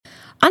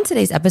On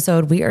today's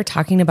episode, we are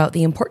talking about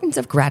the importance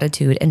of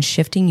gratitude and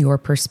shifting your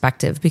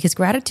perspective, because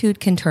gratitude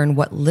can turn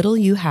what little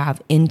you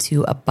have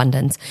into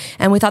abundance.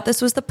 And we thought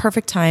this was the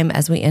perfect time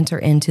as we enter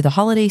into the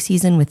holiday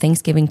season with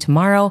Thanksgiving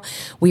tomorrow.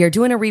 We are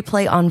doing a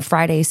replay on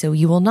Friday, so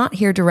you will not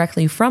hear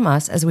directly from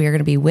us as we are going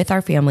to be with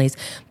our families.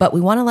 But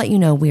we want to let you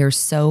know we are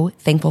so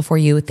thankful for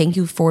you. Thank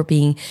you for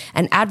being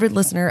an avid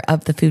listener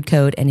of The Food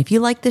Code. And if you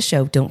like this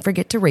show, don't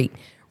forget to rate,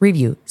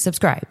 review,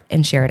 subscribe,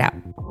 and share it out.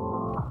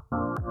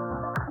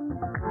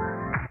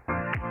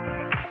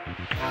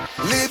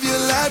 Live your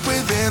life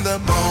within the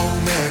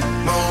moment,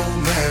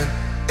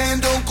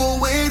 and don't go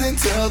wait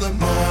until the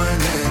morning.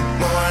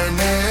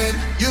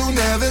 You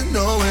never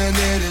know when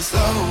it is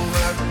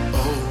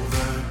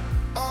over.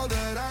 All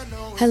that I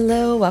know.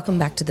 Hello, welcome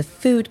back to The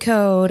Food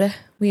Code.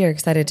 We are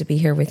excited to be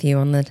here with you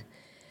on the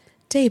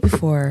day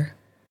before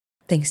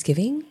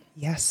Thanksgiving.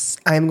 Yes,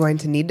 I'm going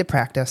to need to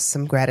practice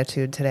some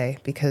gratitude today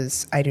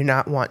because I do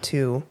not want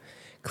to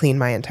clean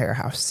my entire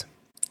house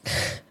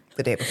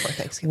the day before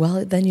Thanksgiving.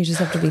 Well, then you just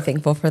have to be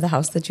thankful for the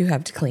house that you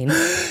have to clean.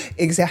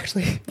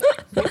 Exactly.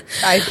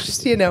 I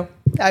just,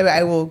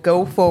 I will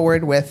go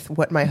forward with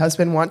what my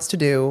husband wants to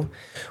do,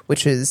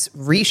 which is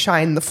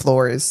reshine the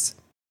floors.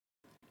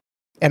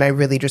 And I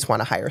really just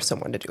want to hire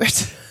someone to do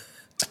it.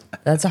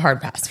 That's a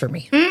hard pass for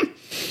me.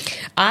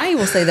 I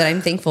will say that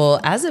I'm thankful.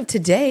 As of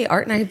today,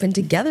 Art and I have been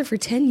together for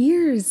 10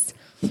 years.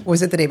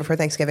 Was it the day before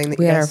Thanksgiving? That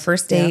We you had guys- our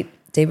first date,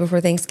 day before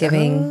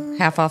Thanksgiving,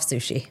 half off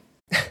sushi.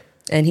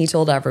 And he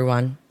told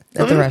everyone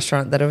at the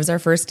restaurant that it was our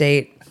first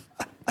date.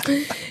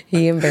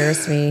 He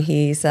embarrassed me.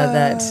 He said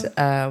that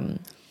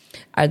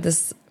I had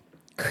this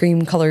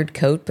cream colored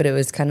coat, but it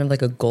was kind of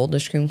like a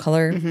goldish cream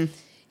color. Mm-hmm.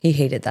 He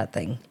hated that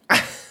thing.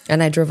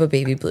 And I drove a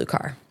baby blue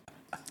car.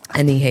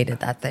 And he hated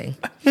that thing.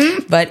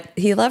 But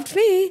he loved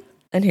me.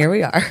 And here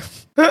we are.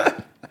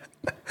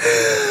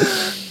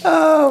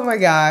 Oh my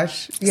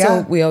gosh. Yeah.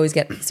 So we always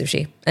get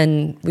sushi.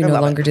 And we no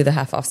longer do the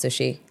half off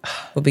sushi.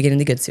 We'll be getting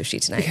the good sushi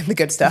tonight. The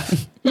good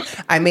stuff.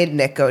 I made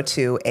Nick go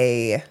to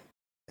a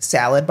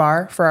salad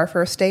bar for our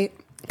first date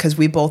because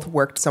we both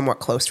worked somewhat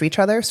close to each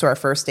other. So our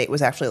first date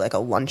was actually like a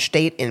lunch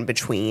date in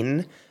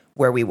between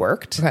where we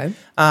worked. Okay.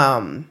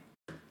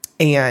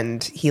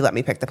 And he let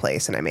me pick the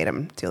place and I made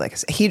him do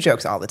he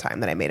jokes all the time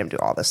that I made him do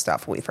all this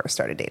stuff when we first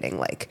started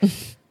dating,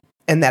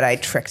 and that I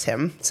tricked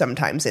him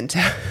sometimes into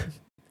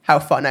how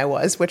fun I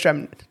was, which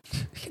I'm,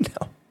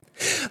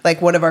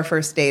 one of our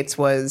first dates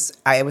was,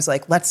 I was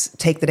like, let's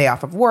take the day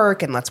off of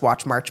work and let's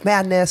watch March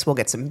Madness. We'll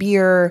get some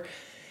beer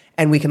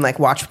and we can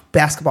watch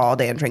basketball all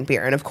day and drink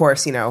beer. And of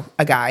course,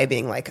 a guy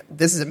being like,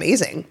 this is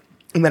amazing.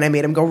 And then I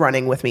made him go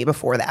running with me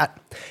before that.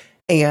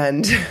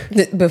 And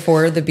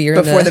before the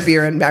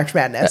beer and March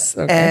Madness.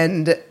 Okay.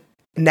 And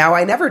now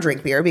I never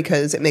drink beer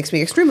because it makes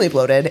me extremely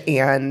bloated.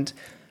 And,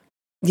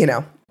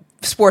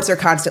 sports are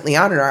constantly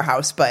on in our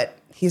house. But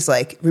he's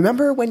like,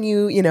 remember when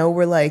you,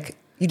 were like,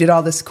 you did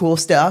all this cool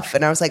stuff?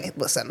 And I was like,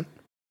 listen,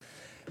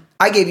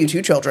 I gave you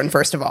 2 children,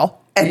 first of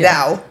all. And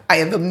now I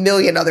have a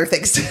million other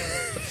things to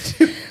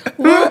do.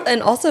 Well,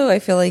 and also I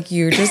feel like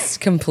you're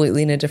just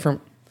completely in a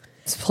different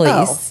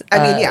place. Oh,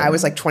 I mean, I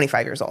was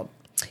 25 years old.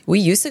 We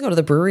used to go to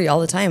the brewery all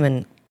the time,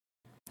 and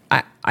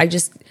I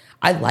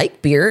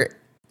like beer,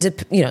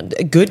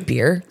 good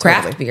beer,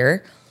 craft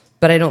beer,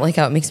 but I don't like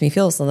how it makes me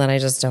feel, so then I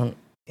just don't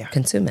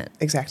consume it.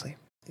 Exactly.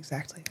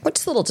 Which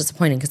is a little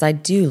disappointing because I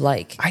do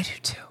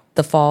too.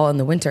 The fall and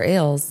the winter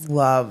ales.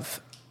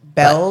 Love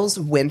Bell's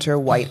Winter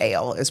White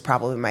Ale is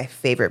probably my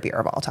favorite beer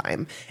of all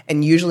time.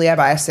 And usually I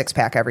buy a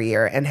 6-pack every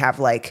year and have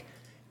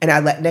and I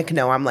let Nick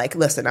know, I'm like,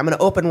 listen, I'm going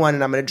to open one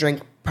and I'm going to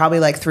drink probably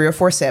 3 or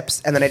 4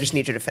 sips and then I just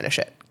need you to finish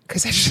it.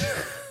 Because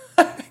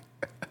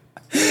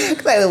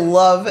I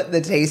love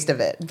the taste of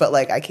it. But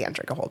I can't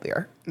drink a whole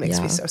beer. It makes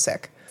me so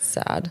sick.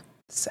 Sad.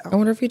 So I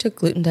wonder if you took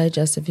gluten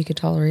digest, if you could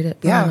tolerate it.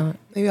 Yeah.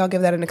 Maybe I'll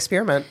give that an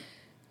experiment.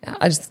 Yeah,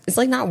 it's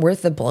not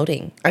worth the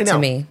bloating to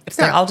me. It's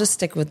so not. I'll just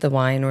stick with the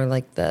wine or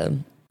the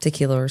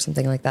tequila or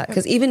something like that.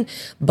 Because even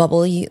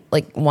bubbly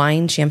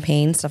wine,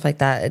 champagne, stuff like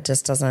that, it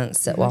just doesn't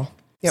sit well.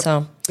 Yep.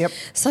 So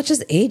such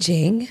is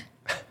aging.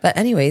 But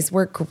anyways,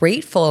 we're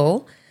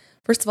grateful.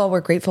 First of all, we're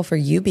grateful for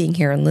you being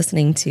here and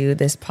listening to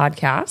this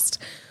podcast.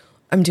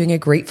 I'm doing a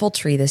grateful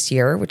tree this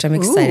year, which I'm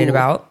excited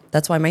about.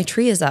 That's why my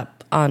tree is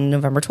up on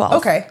November 12th.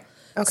 Okay.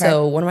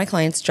 So one of my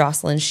clients,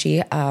 Jocelyn,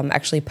 she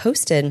actually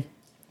posted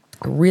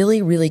a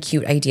really, really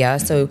cute idea.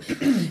 So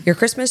your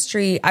Christmas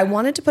tree, I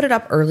wanted to put it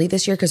up early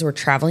this year because we're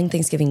traveling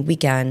Thanksgiving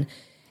weekend.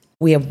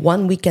 We have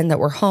one weekend that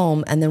we're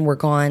home and then we're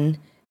gone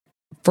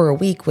for a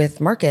week with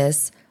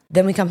Marcus.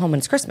 Then we come home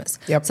and it's Christmas.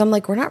 Yep. So I'm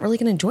like, we're not really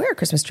going to enjoy our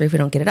Christmas tree if we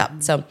don't get it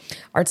up. So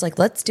Art's like,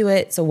 let's do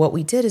it. So what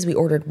we did is we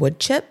ordered wood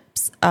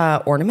chips,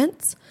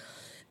 ornaments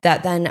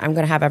that then I'm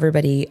going to have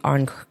everybody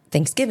on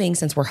Thanksgiving,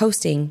 since we're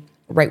hosting,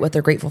 write what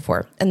they're grateful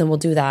for. And then we'll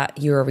do that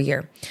year over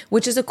year,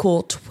 which is a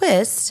cool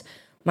twist.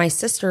 My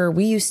sister,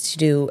 we used to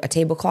do a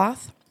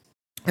tablecloth,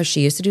 or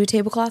she used to do a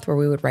tablecloth where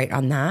we would write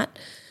on that.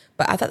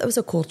 But I thought that was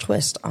a cool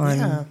twist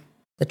on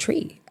the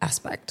tree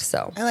aspect.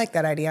 So I like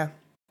that idea.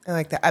 I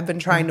like that. I've been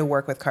trying to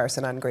work with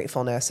Carson on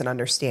gratefulness and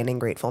understanding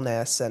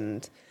gratefulness.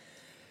 And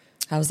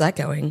how's that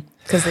going?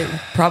 Because it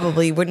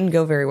probably wouldn't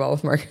go very well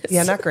with Marcus.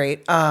 yeah, not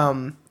great.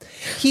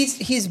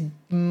 He's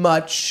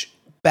much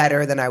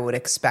better than I would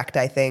expect,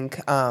 I think.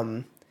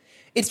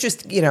 It's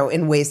just,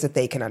 in ways that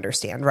they can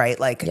understand, right?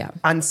 Like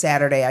on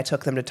Saturday, I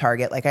took them to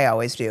Target like I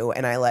always do,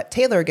 and I let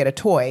Taylor get a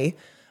toy.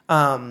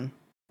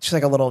 She's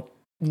like a little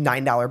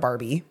 $9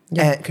 Barbie,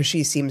 because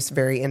she seems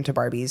very into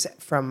Barbies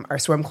from our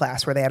swim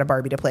class where they had a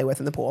Barbie to play with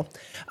in the pool.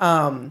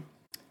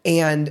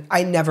 And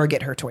I never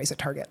get her toys at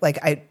Target.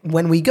 Like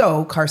when we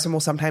go, Carson will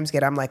sometimes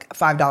get, I'm like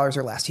 $5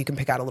 or less. You can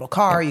pick out a little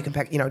car. You can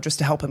pick, just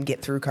to help him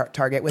get through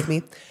Target with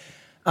me,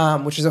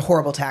 which is a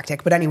horrible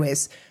tactic. But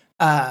anyways,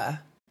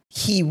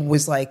 he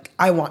was like,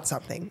 I want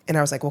something. And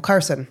I was like, well,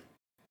 Carson,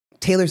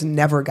 Taylor's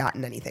never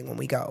gotten anything when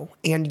we go.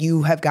 And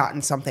you have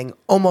gotten something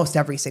almost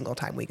every single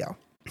time we go.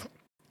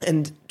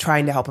 And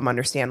trying to help him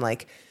understand,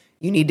 like,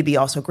 you need to be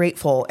also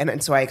grateful.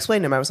 And so I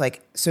explained to him, I was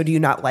like, so do you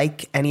not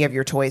like any of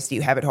your toys that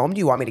you have at home? Do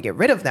you want me to get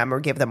rid of them or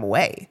give them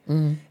away?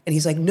 And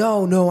he's like,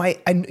 no, I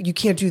you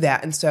can't do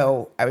that. And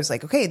so I was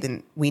like, okay,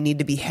 then we need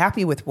to be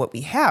happy with what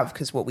we have,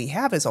 because what we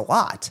have is a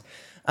lot.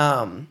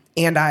 And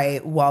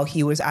when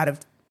he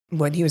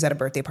was at a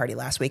birthday party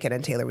last weekend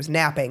and Taylor was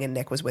napping and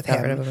Nick was with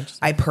him,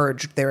 I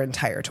purged their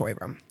entire toy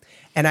room.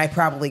 And I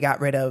probably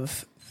got rid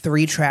of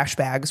 3 trash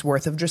bags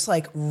worth of just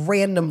like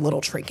random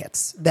little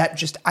trinkets that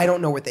just, I don't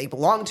know what they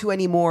belong to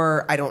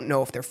anymore. I don't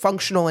know if they're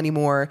functional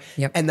anymore.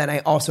 And then I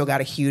also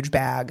got a huge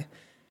bag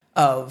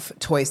of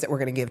toys that we're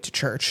going to give to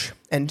church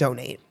and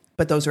donate.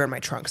 But those are in my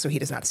trunk, so he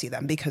does not see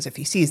them, because if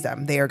he sees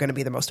them, they are going to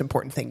be the most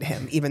important thing to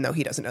him, even though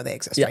he doesn't know they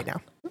exist right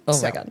now.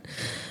 Oh my God.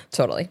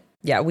 Totally.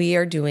 Yeah, we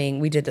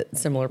did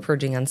similar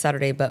purging on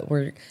Saturday, but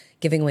we're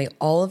giving away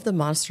all of the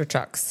monster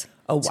trucks.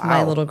 Oh, wow. To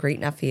my little great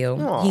nephew.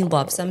 Aww. He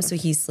loves them, so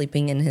he's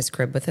sleeping in his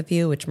crib with a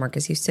few, which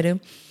Marcus used to do.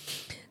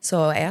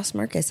 So I asked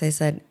Marcus, I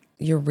said,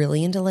 you're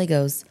really into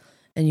Legos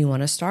and you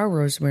want a Star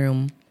Wars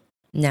room.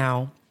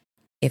 Now,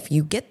 if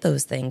you get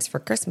those things for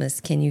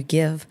Christmas, can you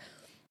give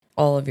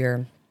all of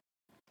your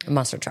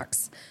monster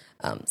trucks?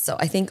 So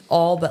I think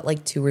all but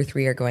like 2 or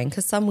 3 are going,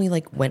 because some we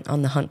like went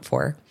on the hunt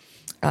for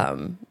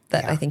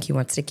that I think he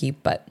wants to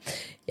keep. But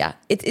yeah,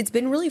 it's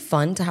been really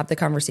fun to have the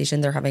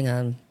conversation. They're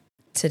having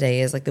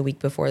today is like the week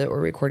before that we're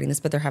recording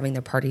this, but they're having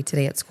their party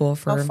today at school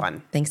for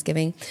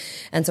Thanksgiving.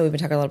 And so we've been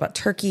talking a lot about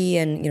turkey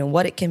and,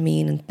 what it can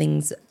mean and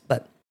things.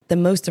 But the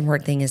most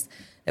important thing is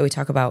that we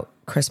talk about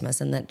Christmas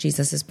and that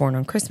Jesus is born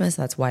on Christmas.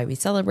 That's why we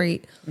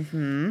celebrate.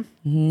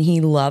 Mm-hmm. He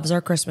loves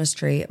our Christmas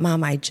tree.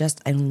 Mom, I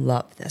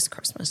love this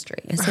Christmas tree.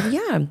 I said,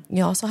 yeah,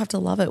 you also have to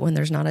love it when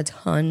there's not a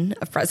ton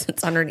of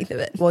presents underneath of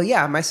it. Well,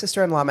 yeah, my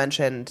sister-in-law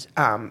mentioned,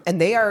 and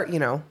they are,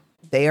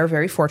 they are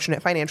very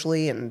fortunate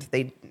financially, and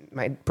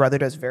my brother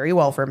does very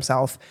well for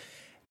himself,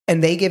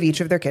 and they give each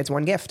of their kids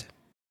one gift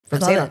from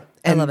Santa.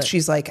 And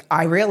she's like,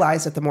 I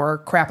realize that the more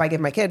crap I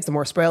give my kids, the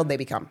more spoiled they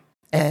become.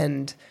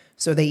 And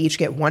so they each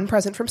get one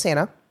present from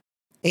Santa.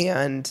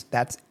 And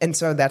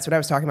so that's what I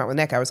was talking about with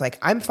Nick. I was like,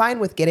 I'm fine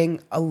with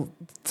getting a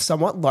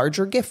somewhat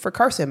larger gift for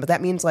Carson, but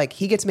that means like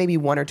he gets maybe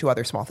 1 or 2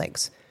 other small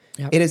things.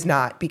 Yep. It is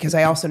not, because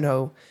I also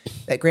know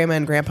that grandma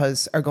and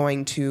grandpas are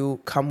going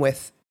to come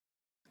with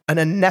an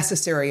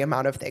unnecessary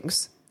amount of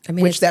things. I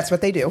mean, that's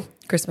what they do.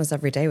 Christmas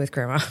every day with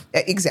grandma.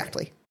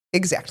 Exactly.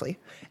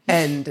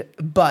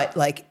 But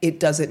like, it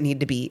doesn't need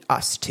to be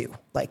us too.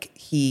 Like,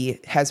 he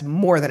has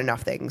more than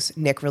enough things.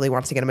 Nick really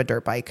wants to get him a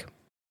dirt bike.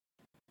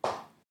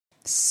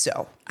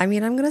 So, I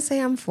mean, I'm going to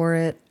say I'm for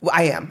it. Well,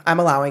 I am. I'm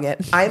allowing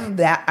it. I'm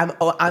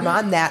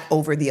on that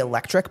over the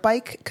electric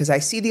bike, because I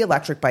see the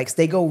electric bikes.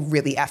 They go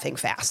really effing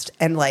fast.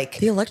 And like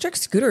the electric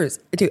scooters,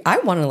 dude, I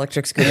want an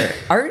electric scooter.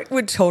 Art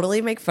would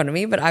totally make fun of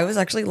me, but I was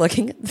actually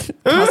looking at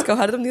Costco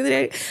had them the other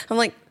day. I'm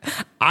like,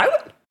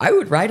 I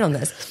would ride on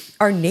this.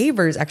 Our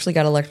neighbors actually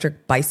got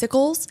electric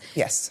bicycles.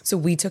 Yes. So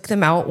we took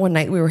them out one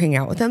night. We were hanging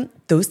out with them.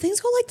 Those things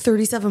go like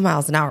 37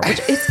 miles an hour, which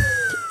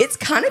it's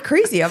kind of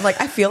crazy. I'm like,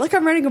 I feel like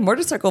I'm riding a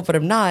motorcycle, but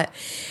I'm not.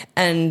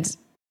 And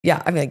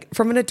yeah, I mean, like,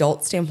 from an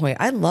adult standpoint,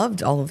 I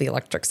loved all of the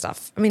electric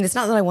stuff. I mean, it's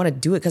not that I want to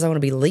do it because I want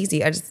to be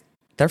lazy.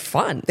 They're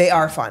fun. They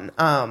are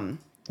fun.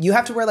 You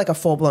have to wear like a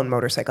full blown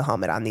motorcycle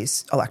helmet on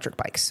these electric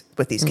bikes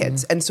with these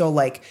kids. And so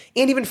like,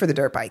 and even for the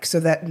dirt bike. So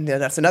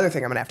that's another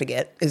thing I'm going to have to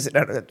get is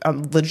a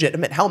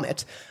legitimate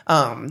helmet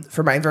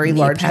for my very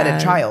large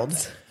headed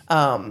child.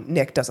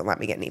 Nick doesn't let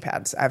me get knee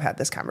pads. I've had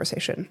this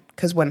conversation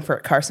because when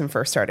Carson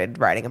first started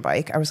riding a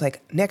bike, I was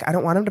like, Nick, I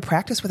don't want him to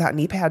practice without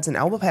knee pads and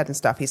elbow pads and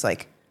stuff. He's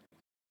like,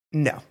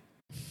 no,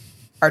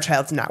 our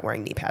child's not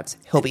wearing knee pads.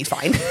 He'll be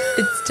fine.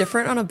 It's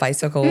different on a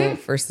bicycle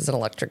versus an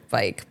electric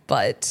bike.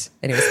 But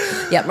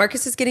anyways, yeah,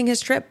 Marcus is getting his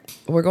trip.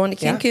 We're going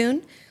to Cancun.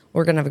 Yeah.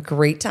 We're going to have a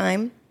great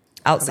time.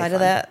 Outside of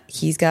that,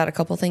 he's got a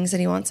couple things that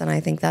he wants. And I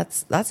think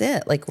that's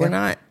it. Like we're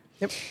not...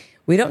 Yep.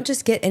 We don't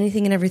just get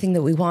anything and everything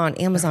that we want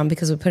on Amazon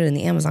because we put it in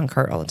the Amazon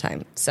cart all the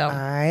time. So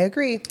I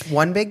agree.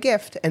 One big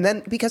gift. And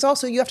then because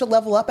also you have to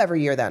level up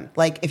every year then.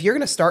 Like if you're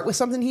going to start with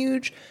something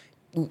huge,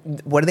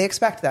 what do they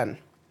expect then?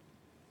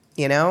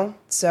 You know?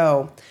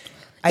 So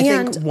I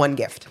think one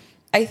gift.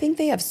 I think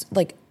they have,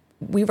 like,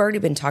 we've already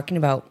been talking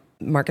about,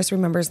 Marcus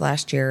remembers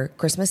last year,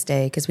 Christmas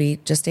Day, because we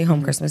just stay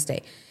home Christmas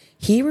Day.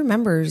 He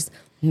remembers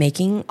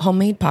making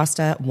homemade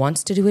pasta,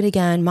 wants to do it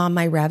again. Mom,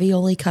 my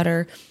ravioli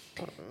cutter.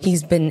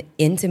 He's been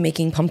into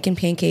making pumpkin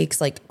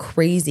pancakes like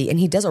crazy, and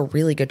he does a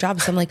really good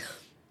job. So I'm like,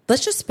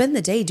 let's just spend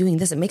the day doing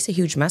this. It makes a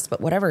huge mess,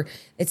 but whatever.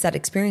 It's that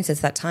experience,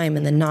 it's that time,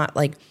 and then not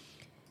like,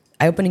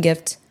 I open a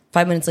gift,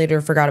 5 minutes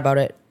later, forgot about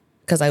it,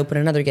 because I open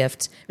another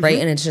gift, right?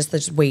 And it's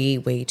just way,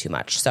 way too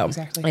much. So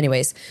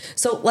anyways,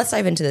 so let's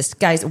dive into this.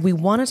 Guys, we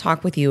want to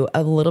talk with you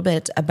a little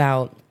bit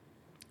about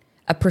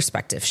a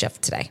perspective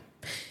shift today.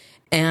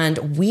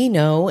 And we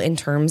know in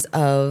terms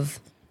of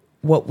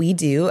what we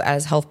do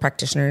as health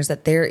practitioners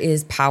that there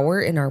is power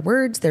in our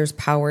words. There's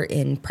power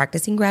in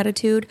practicing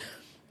gratitude.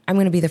 I'm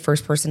going to be the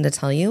first person to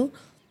tell you,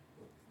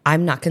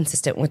 I'm not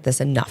consistent with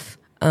this enough.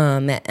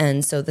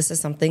 And so this is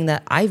something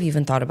that I've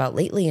even thought about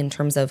lately in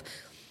terms of,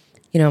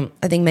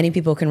 I think many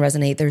people can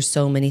resonate. There's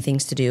so many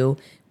things to do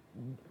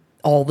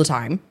all the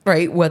time,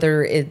 right?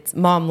 Whether it's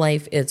mom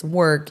life, it's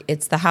work,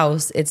 it's the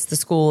house, it's the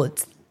school,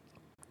 it's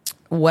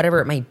whatever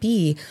it might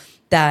be,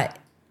 that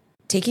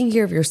taking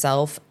care of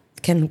yourself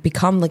can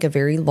become like a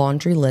very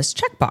laundry list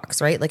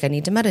checkbox, right? Like I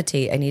need to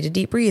meditate, I need to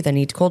deep breathe, I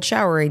need to cold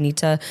shower, I need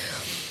to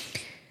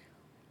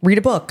read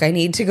a book, I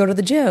need to go to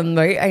the gym,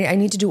 right? I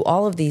need to do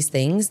all of these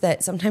things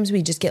that sometimes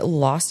we just get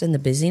lost in the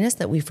busyness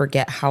that we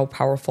forget how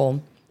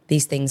powerful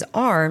these things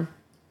are.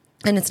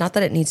 And it's not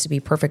that it needs to be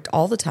perfect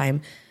all the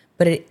time,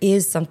 but it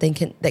is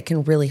something that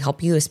can really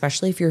help you,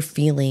 especially if you're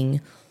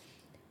feeling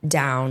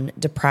down,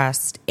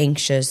 depressed,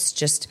 anxious,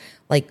 just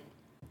like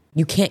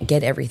you can't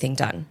get everything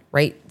done,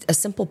 right? A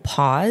simple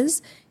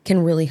pause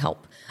can really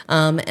help.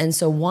 And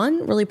so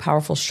one really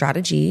powerful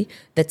strategy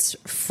that's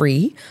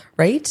free,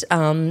 right,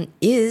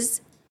 is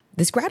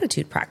this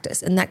gratitude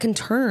practice. And that can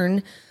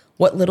turn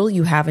what little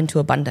you have into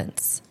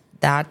abundance.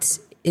 That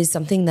is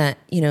something that,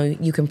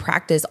 you can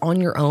practice on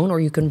your own, or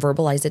you can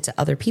verbalize it to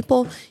other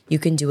people. You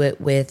can do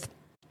it with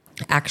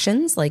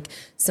actions, like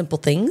simple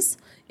things.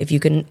 If you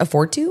can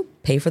afford to,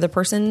 pay for the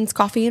person's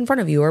coffee in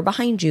front of you or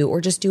behind you, or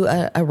just do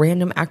a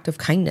random act of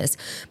kindness.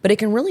 But it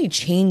can really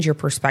change your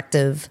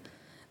perspective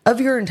of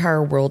your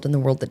entire world and the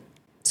world that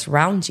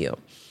surrounds you.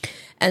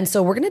 And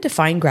so we're going to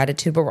define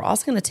gratitude, but we're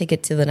also going to take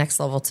it to the next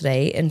level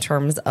today in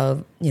terms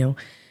of,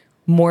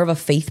 more of a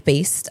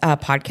faith-based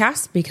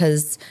podcast,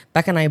 because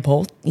Becca and I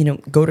both,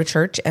 go to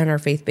church and are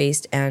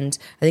faith-based. And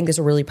I think there's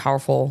a really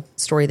powerful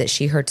story that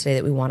she heard today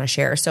that we want to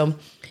share. So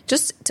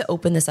just to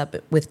open this up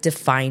with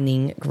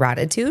defining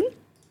gratitude,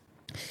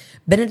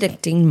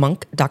 Benedictine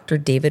monk Dr.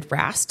 David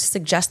Rast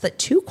suggests that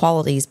two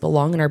qualities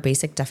belong in our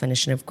basic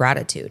definition of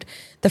gratitude.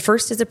 The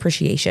first is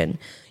appreciation.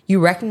 You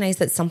recognize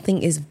that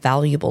something is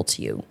valuable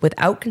to you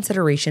without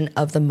consideration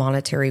of the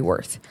monetary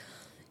worth.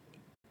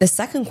 The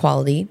second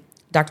quality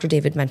Dr.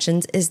 David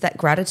mentions is that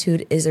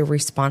gratitude is a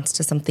response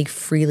to something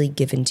freely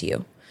given to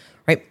you,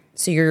 right?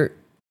 So you're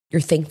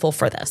thankful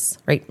for this,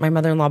 right? My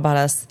mother-in-law bought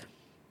us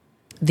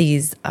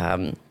these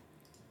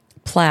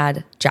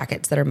plaid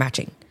jackets that are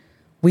matching.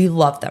 We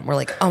love them. We're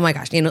like, oh my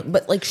gosh,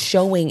 but like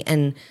showing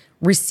and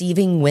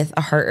receiving with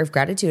a heart of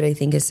gratitude, I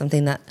think is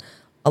something that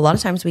a lot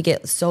of times we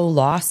get so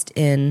lost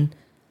in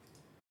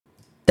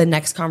the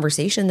next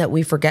conversation that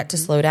we forget to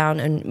slow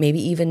down and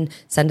maybe even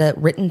send a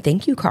written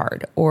thank you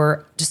card,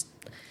 or just,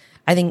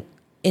 I think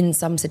in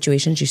some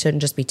situations you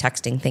shouldn't just be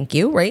texting thank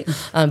you, right?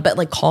 But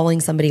like calling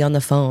somebody on the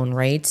phone,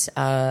 right?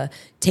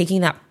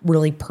 Taking that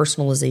really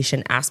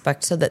personalization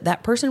aspect so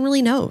that person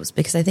really knows,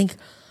 because I think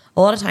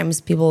a lot of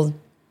times people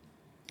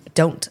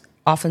don't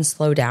often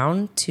slow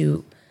down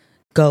to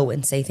go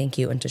and say thank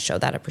you and to show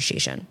that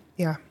appreciation.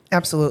 Yeah,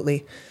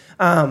 absolutely.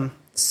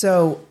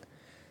 So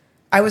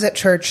I was at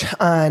church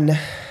on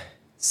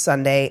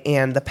Sunday,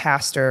 and the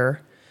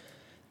pastor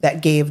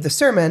that gave the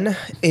sermon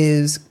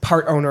is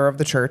part owner of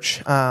the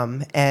church.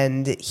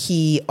 And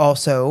he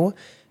also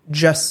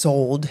just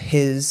sold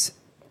his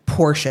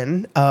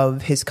portion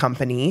of his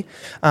company.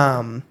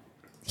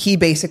 He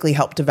basically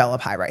helped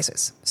develop high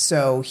rises.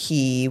 So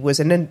he was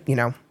in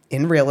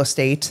real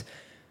estate,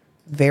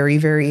 very,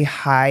 very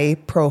high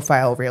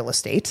profile real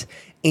estate.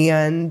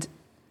 And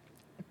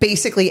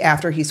basically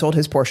after he sold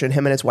his portion,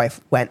 him and his wife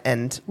went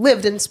and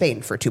lived in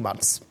Spain for 2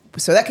 months.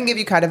 So that can give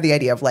you kind of the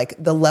idea of like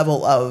the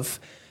level of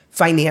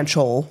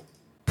financial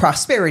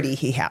prosperity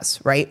he has,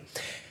 right?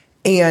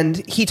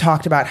 And he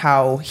talked about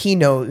how he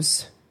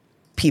knows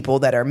people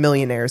that are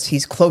millionaires.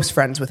 He's close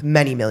friends with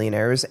many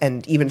millionaires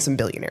and even some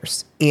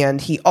billionaires.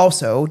 And he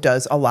also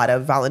does a lot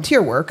of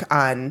volunteer work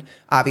on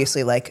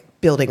obviously like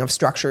building of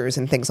structures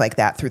and things like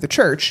that through the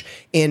church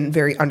in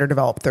very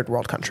underdeveloped third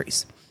world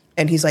countries.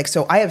 And he's like,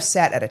 so I have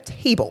sat at a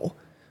table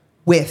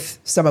with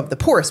some of the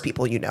poorest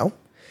people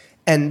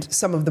and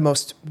some of the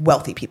most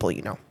wealthy people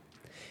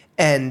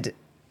And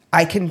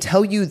I can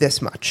tell you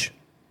this much.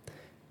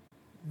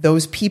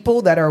 Those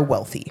people that are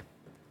wealthy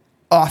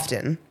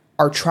often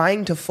are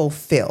trying to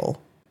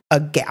fulfill a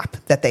gap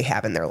that they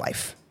have in their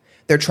life.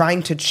 They're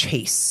trying to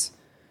chase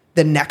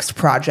the next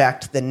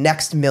project, the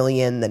next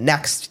million, the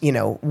next,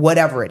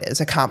 whatever it is,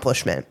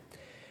 accomplishment,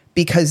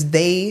 because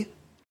they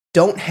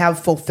don't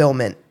have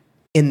fulfillment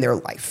in their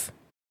life.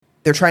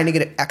 They're trying to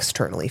get it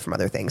externally from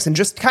other things. And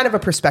just kind of a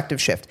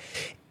perspective shift.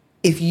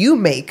 If you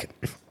make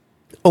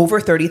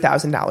over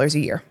 $30,000 a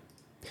year,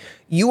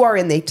 you are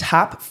in the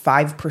top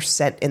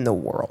 5% in the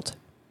world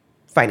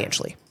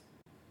financially.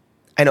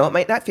 I know it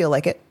might not feel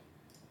like it,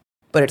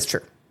 but it's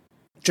true.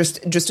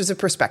 Just as a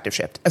perspective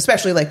shift,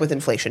 especially like with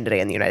inflation today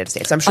in the United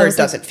States. I'm sure it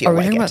doesn't feel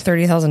like it. Are we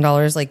talking about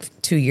 $30,000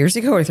 like 2 years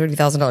ago or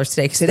 $30,000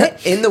 today? Today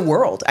in the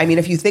world. I mean,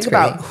 if you think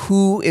about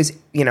who is,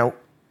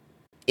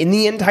 in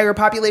the entire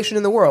population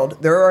in the world,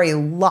 there are a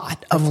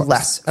lot of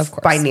less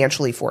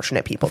financially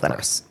fortunate people than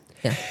us.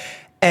 Yeah.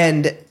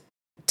 And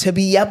to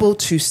be able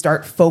to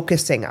start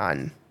focusing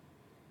on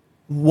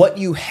what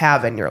you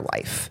have in your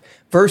life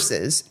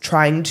versus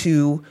trying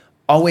to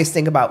always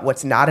think about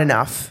what's not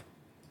enough,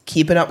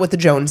 keeping up with the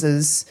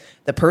Joneses,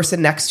 the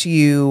person next to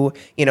you,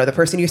 the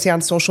person you see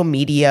on social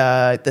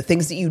media, the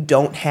things that you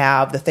don't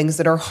have, the things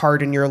that are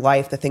hard in your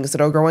life, the things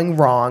that are going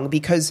wrong,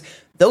 because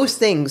those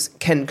things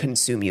can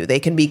consume you. They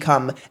can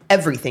become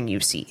everything you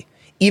see,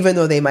 even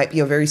though they might be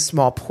a very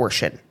small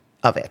portion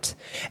of it.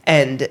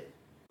 And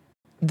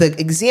the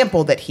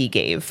example that he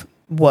gave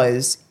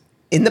was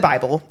in the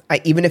Bible.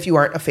 Even if you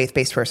aren't a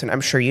faith-based person,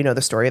 I'm sure you know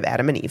the story of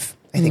Adam and Eve.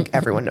 I think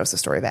everyone knows the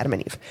story of Adam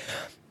and Eve.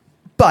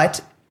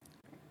 But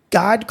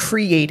God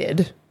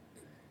created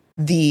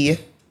the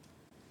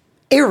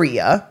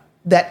area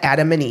that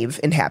Adam and Eve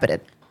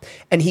inhabited.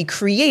 And he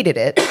created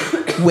it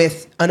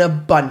with an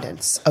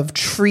abundance of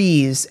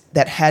trees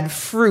that had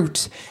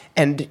fruit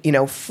and,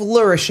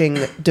 flourishing,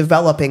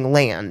 developing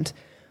land.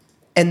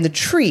 And the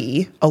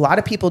tree, a lot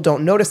of people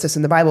don't notice this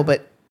in the Bible,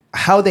 but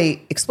how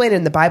they explain it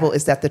in the Bible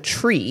is that the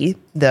tree,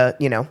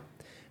 the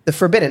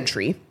forbidden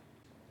tree,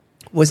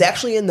 was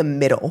actually in the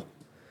middle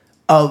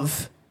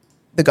of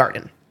the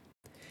garden.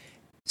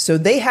 So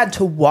they had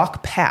to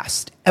walk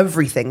past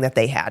everything that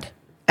they had,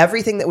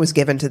 everything that was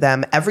given to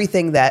them,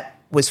 everything that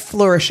was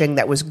flourishing,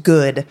 that was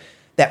good,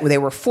 that they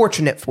were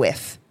fortunate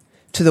with,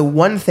 to the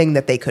one thing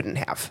that they couldn't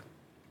have.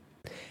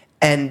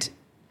 And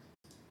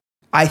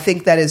I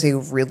think that is a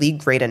really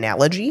great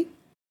analogy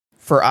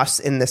for us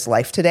in this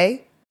life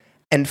today,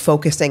 and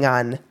focusing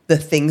on the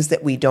things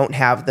that we don't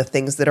have, the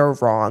things that are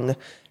wrong,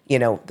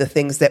 the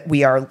things that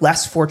we are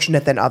less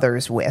fortunate than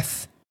others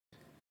with.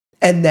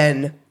 And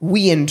then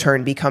we in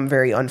turn become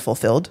very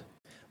unfulfilled.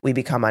 We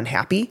become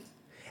unhappy.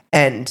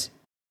 And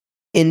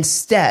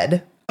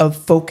instead of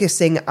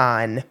focusing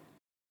on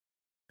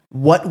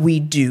what we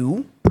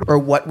do or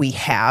what we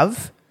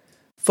have,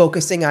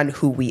 focusing on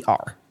who we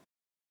are,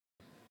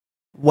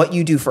 what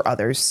you do for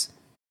others,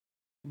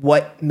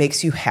 what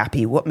makes you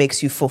happy, what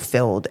makes you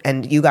fulfilled.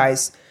 And you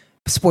guys,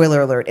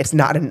 spoiler alert, it's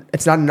not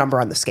a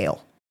number on the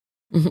scale.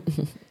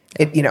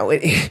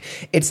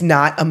 It's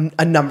not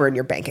a number in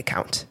your bank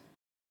account.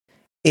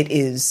 It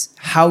is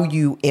how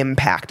you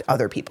impact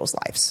other people's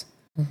lives.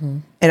 Mm-hmm.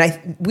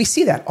 And we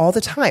see that all the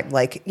time.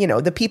 Like,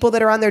 the people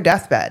that are on their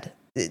deathbed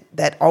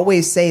that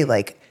always say,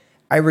 like,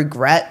 I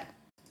regret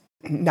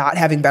not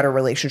having better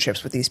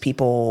relationships with these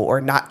people, or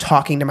not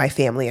talking to my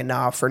family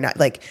enough, or not,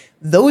 like,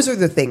 those are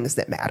the things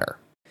that matter.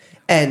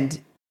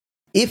 And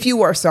if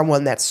you are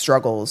someone that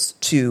struggles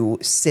to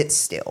sit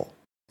still,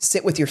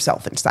 sit with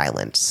yourself in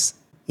silence,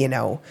 be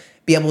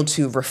able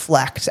to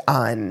reflect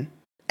on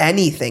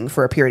anything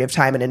for a period of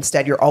time, and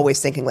instead you're always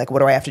thinking, like, what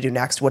do I have to do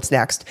next? What's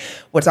next?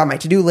 What's on my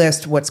to-do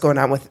list? What's going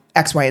on with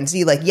X, Y, and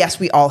Z? Like, yes,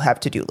 we all have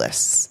to-do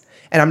lists.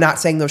 And I'm not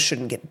saying those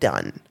shouldn't get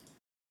done.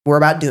 We're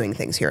about doing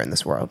things here in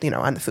this world,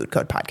 on the Food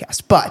Code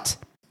podcast. But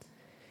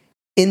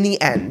in the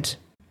end,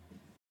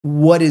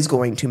 what is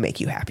going to make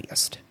you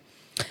happiest?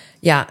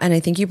 Yeah, and I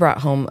think you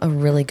brought home a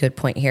really good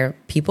point here.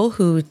 People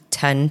who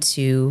tend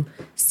to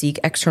seek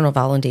external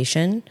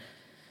validation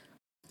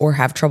or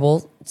have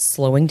trouble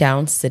slowing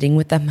down, sitting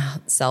with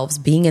themselves,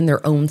 being in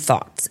their own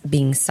thoughts,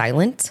 being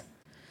silent,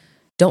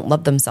 don't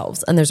love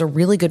themselves. And there's a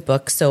really good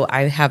book. So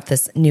I have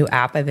this new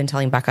app. I've been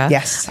telling Becca.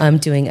 Yes. I'm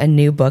doing a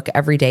new book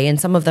every day.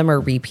 And some of them are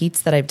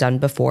repeats that I've done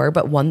before.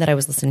 But one that I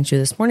was listening to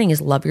this morning is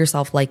Love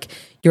Yourself Like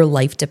Your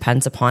Life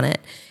Depends Upon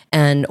It.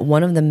 And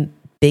one of the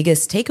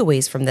biggest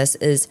takeaways from this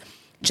is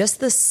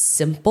just the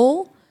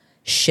simple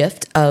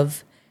shift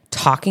of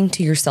talking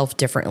to yourself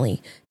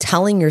differently,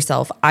 telling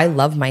yourself, I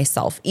love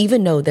myself,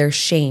 even though there's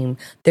shame,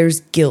 there's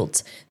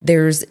guilt,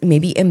 there's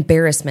maybe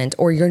embarrassment,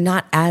 or you're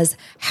not as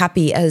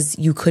happy as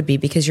you could be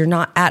because you're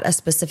not at a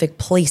specific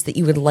place that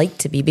you would like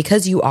to be,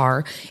 because you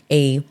are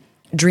a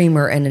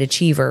dreamer and an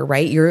achiever,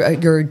 right?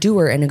 You're a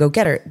doer and a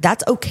go-getter.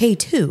 That's okay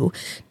too,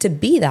 to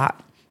be that.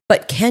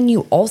 But can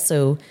you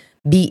also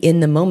be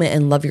in the moment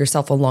and love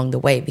yourself along the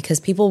way?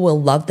 Because people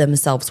will love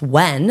themselves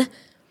when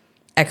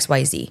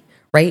XYZ,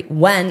 right?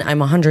 When I'm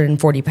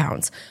 140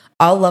 pounds,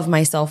 I'll love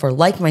myself or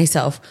like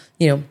myself,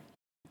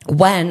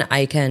 when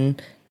I can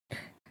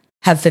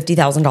have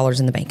 $50,000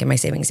 in the bank in my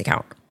savings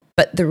account.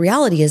 But the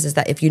reality is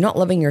that if you're not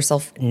loving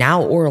yourself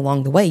now or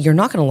along the way, you're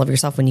not going to love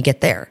yourself when you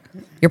get there.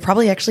 You're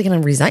probably actually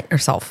going to resent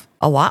yourself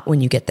a lot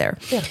when you get there.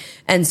 Yeah.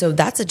 And so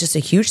that's just a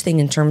huge thing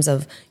in terms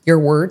of your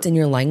words and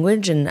your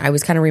language. And I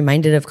was kind of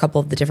reminded of a couple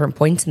of the different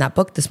points in that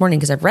book this morning,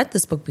 because I've read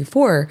this book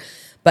before,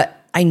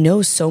 but I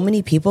know so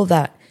many people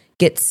that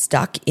get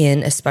stuck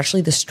in,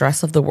 especially the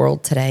stress of the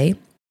world today,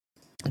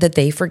 that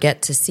they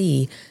forget to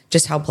see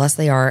just how blessed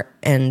they are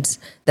and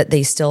that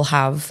they still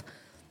have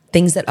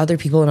things that other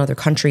people in other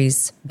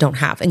countries don't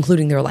have,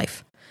 including their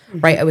life.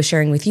 Right. I was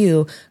sharing with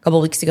you a couple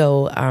of weeks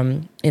ago,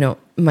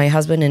 my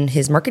husband and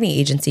his marketing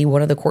agency,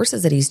 one of the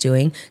courses that he's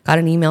doing, got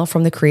an email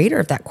from the creator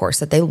of that course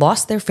that they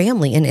lost their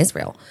family in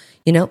Israel.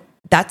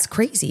 That's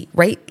crazy,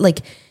 right? Like,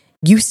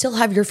 you still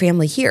have your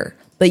family here,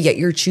 but yet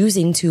you're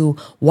choosing to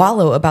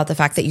wallow about the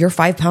fact that you're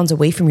 5 pounds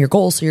away from your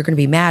goal. So you're going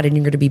to be mad and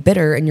you're going to be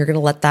bitter and you're going to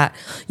let that,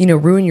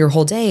 ruin your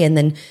whole day. And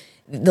then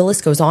the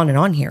list goes on and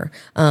on here.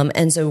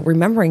 And so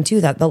remembering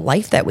too, that the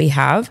life that we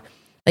have,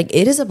 like,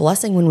 it is a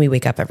blessing when we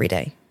wake up every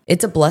day.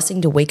 It's a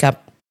blessing to wake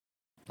up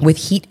with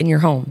heat in your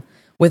home,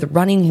 with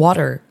running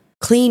water,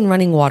 clean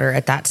running water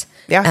at that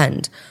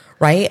end,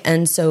 right?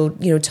 And so,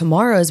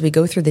 tomorrow as we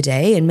go through the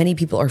day, and many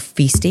people are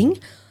feasting,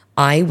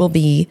 I will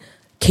be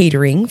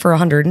catering for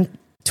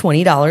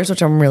 $120,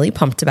 which I'm really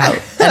pumped about,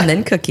 and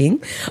then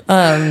cooking.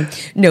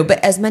 But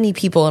as many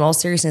people, in all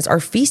seriousness, are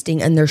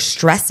feasting and they're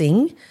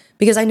stressing,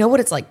 because I know what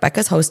it's like.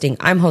 Becca's hosting,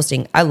 I'm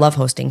hosting. I love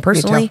hosting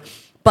personally,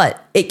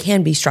 but it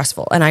can be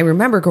stressful. And I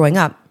remember growing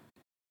up,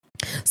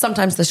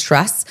 sometimes the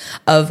stress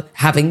of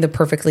having the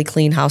perfectly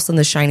clean house and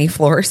the shiny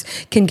floors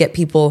can get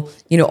people,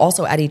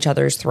 also at each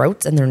other's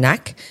throats and their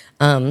neck.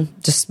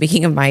 Just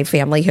speaking of my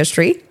family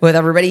history, with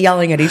everybody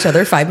yelling at each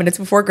other 5 minutes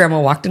before grandma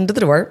walked into the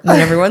door, and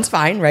then everyone's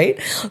fine, right?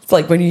 It's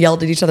like when you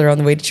yelled at each other on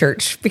the way to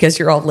church because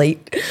you're all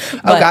late.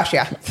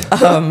 Yeah.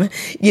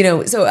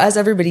 So as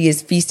everybody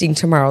is feasting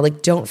tomorrow,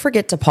 like, don't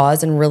forget to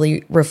pause and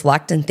really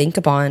reflect and think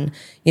upon,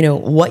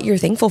 what you're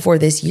thankful for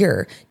this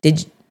year.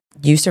 Did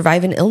you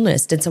survive an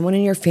illness? Did someone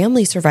in your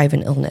family survive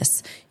an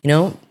illness?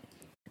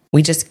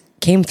 We just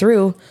came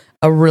through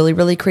a really,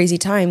 really crazy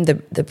time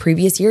the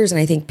previous years. And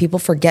I think people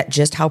forget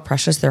just how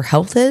precious their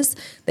health is,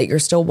 that you're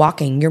still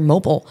walking, you're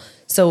mobile.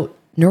 So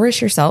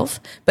nourish yourself,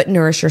 but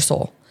nourish your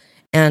soul.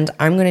 And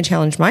I'm going to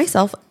challenge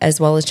myself as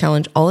well as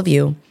challenge all of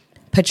you.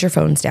 Put your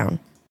phones down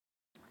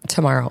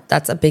tomorrow.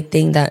 That's a big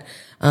thing that,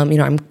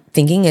 I'm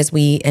thinking as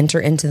we enter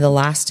into the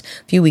last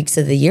few weeks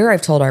of the year.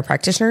 I've told our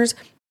practitioners,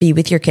 be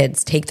with your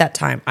kids, take that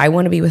time. I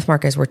want to be with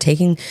Marcus. We're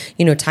taking,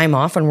 time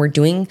off, and we're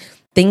doing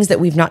things that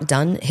we've not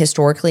done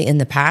historically in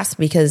the past,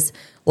 because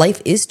life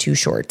is too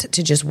short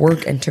to just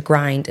work and to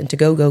grind and to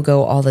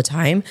go all the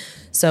time.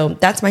 So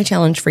that's my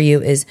challenge for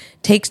you, is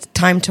take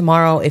time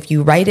tomorrow. If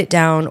you write it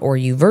down, or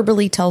you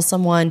verbally tell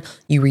someone,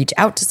 you reach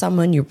out to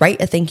someone, you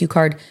write a thank you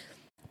card,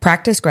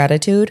 practice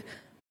gratitude,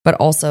 but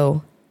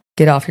also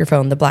get off your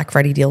phone. The Black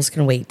Friday deals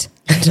can wait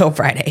until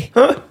Friday.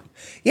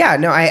 Yeah,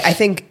 no, I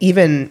think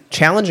even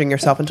challenging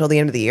yourself until the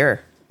end of the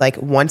year, like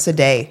once a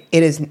day,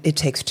 it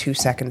takes 2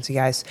 seconds, you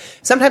guys.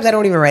 Sometimes I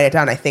don't even write it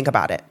down. I think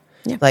about it.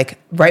 Yeah. Like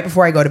right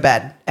before I go to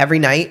bed, every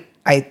night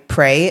I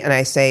pray and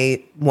I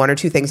say 1 or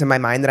 2 things in my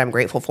mind that I'm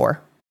grateful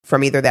for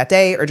from either that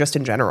day or just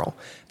in general.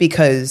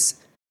 Because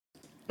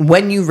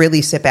when you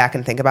really sit back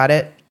and think about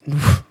it,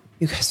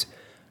 you guys,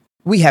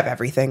 we have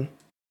everything.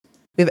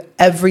 We have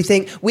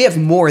everything. We have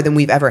more than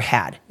we've ever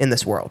had in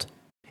this world.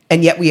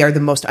 And yet we are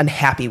the most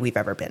unhappy we've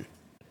ever been.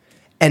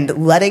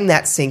 And letting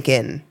that sink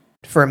in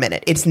for a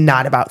minute. It's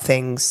not about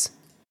things.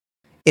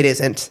 It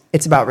isn't.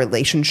 It's about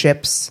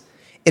relationships.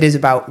 It is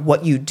about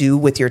what you do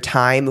with your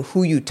time,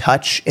 who you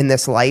touch in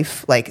this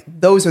life. Like,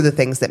 those are the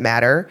things that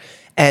matter.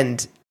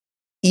 And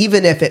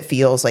even if it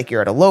feels like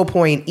you're at a low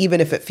point,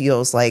 even if it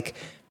feels like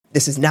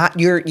this is not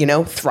your,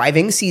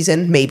 thriving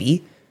season,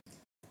 maybe,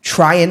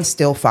 try and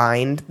still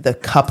find the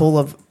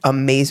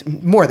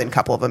more than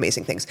couple of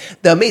amazing things.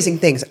 The amazing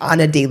things on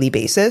a daily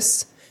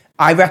basis.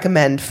 I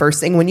recommend first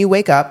thing when you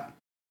wake up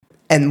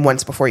and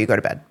once before you go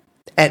to bed,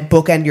 and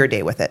bookend your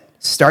day with it.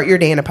 Start your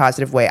day in a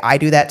positive way. I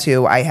do that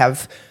too. I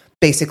have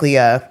basically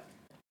a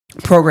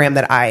program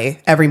that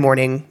every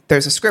morning,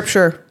 there's a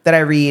scripture that I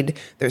read,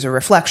 there's a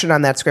reflection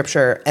on that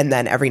scripture, and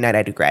then every night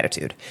I do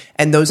gratitude.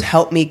 And those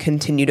help me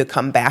continue to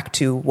come back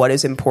to what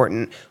is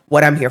important,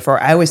 what I'm here for.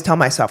 I always tell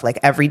myself, like,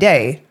 every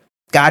day,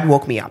 God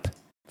woke me up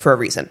for a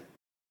reason.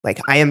 Like,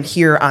 I am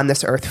here on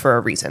this earth for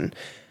a reason.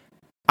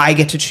 I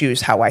get to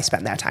choose how I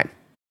spend that time.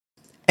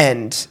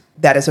 And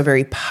that is a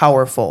very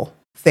powerful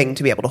thing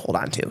to be able to hold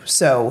on to.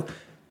 So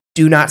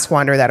do not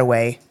squander that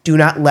away. Do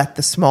not let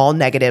the small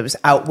negatives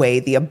outweigh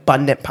the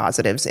abundant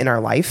positives in our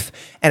life.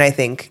 And I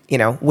think,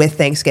 with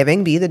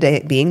Thanksgiving being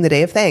the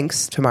day of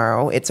thanks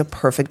tomorrow, it's a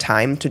perfect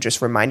time to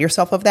just remind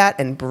yourself of that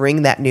and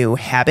bring that new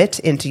habit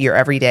into your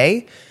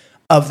everyday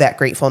of that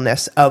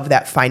gratefulness, of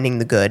that finding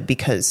the good,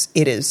 because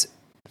it is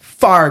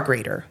far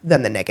greater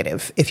than the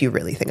negative if you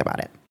really think about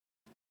it.